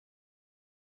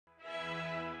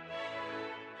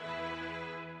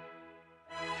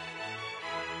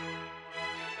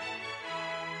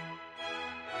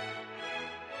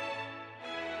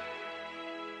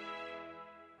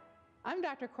I'm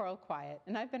Dr. Coral Quiet,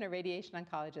 and I've been a radiation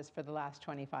oncologist for the last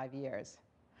 25 years.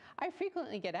 I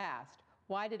frequently get asked,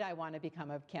 why did I want to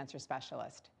become a cancer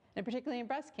specialist, and particularly in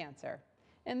breast cancer?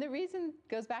 And the reason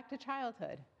goes back to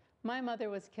childhood. My mother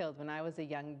was killed when I was a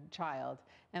young child,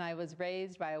 and I was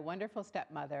raised by a wonderful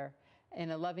stepmother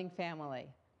in a loving family.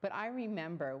 But I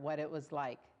remember what it was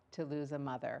like to lose a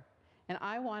mother. And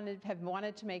I have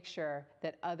wanted to make sure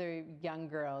that other young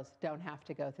girls don't have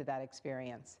to go through that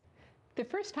experience. The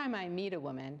first time I meet a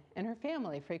woman, and her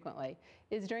family frequently,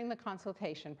 is during the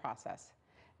consultation process.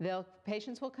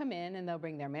 Patients will come in and they'll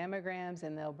bring their mammograms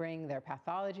and they'll bring their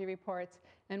pathology reports,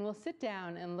 and we'll sit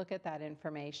down and look at that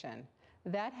information.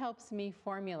 That helps me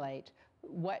formulate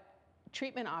what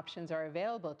treatment options are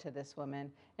available to this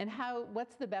woman and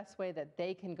what's the best way that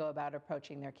they can go about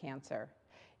approaching their cancer.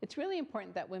 It's really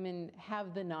important that women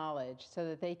have the knowledge so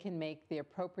that they can make the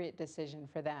appropriate decision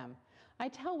for them. I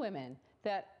tell women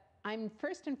that I'm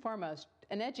first and foremost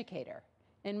an educator,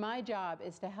 and my job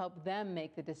is to help them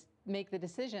make the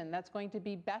decision that's going to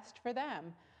be best for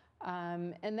them.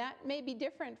 And that may be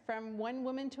different from one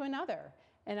woman to another.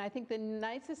 And I think the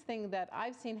nicest thing that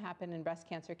I've seen happen in breast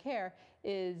cancer care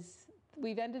is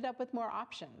we've ended up with more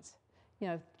options.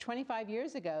 25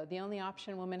 years ago, the only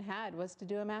option women had was to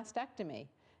do a mastectomy.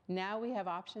 Now we have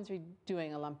options for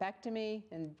doing a lumpectomy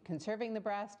and conserving the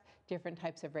breast, different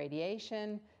types of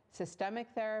radiation, systemic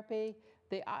therapy.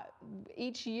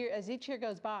 Each year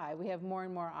goes by, we have more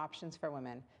and more options for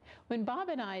women. When Bob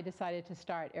and I decided to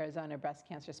start Arizona Breast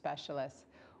Cancer Specialists,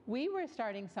 we were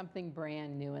starting something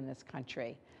brand new in this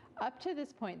country. Up to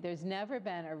this point, there's never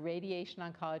been a radiation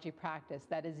oncology practice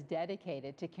that is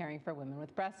dedicated to caring for women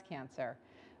with breast cancer.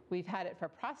 We've had it for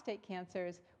prostate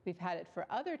cancers, we've had it for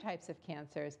other types of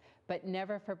cancers, but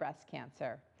never for breast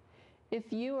cancer.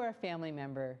 If you or a family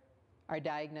member are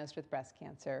diagnosed with breast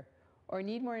cancer or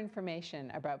need more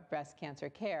information about breast cancer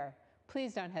care,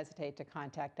 please don't hesitate to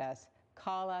contact us.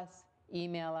 Call us,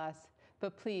 email us,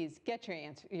 but please get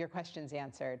your questions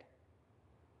answered.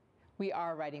 We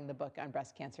are writing the book on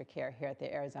breast cancer care here at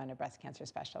the Arizona Breast Cancer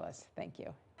Specialists. Thank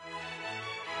you.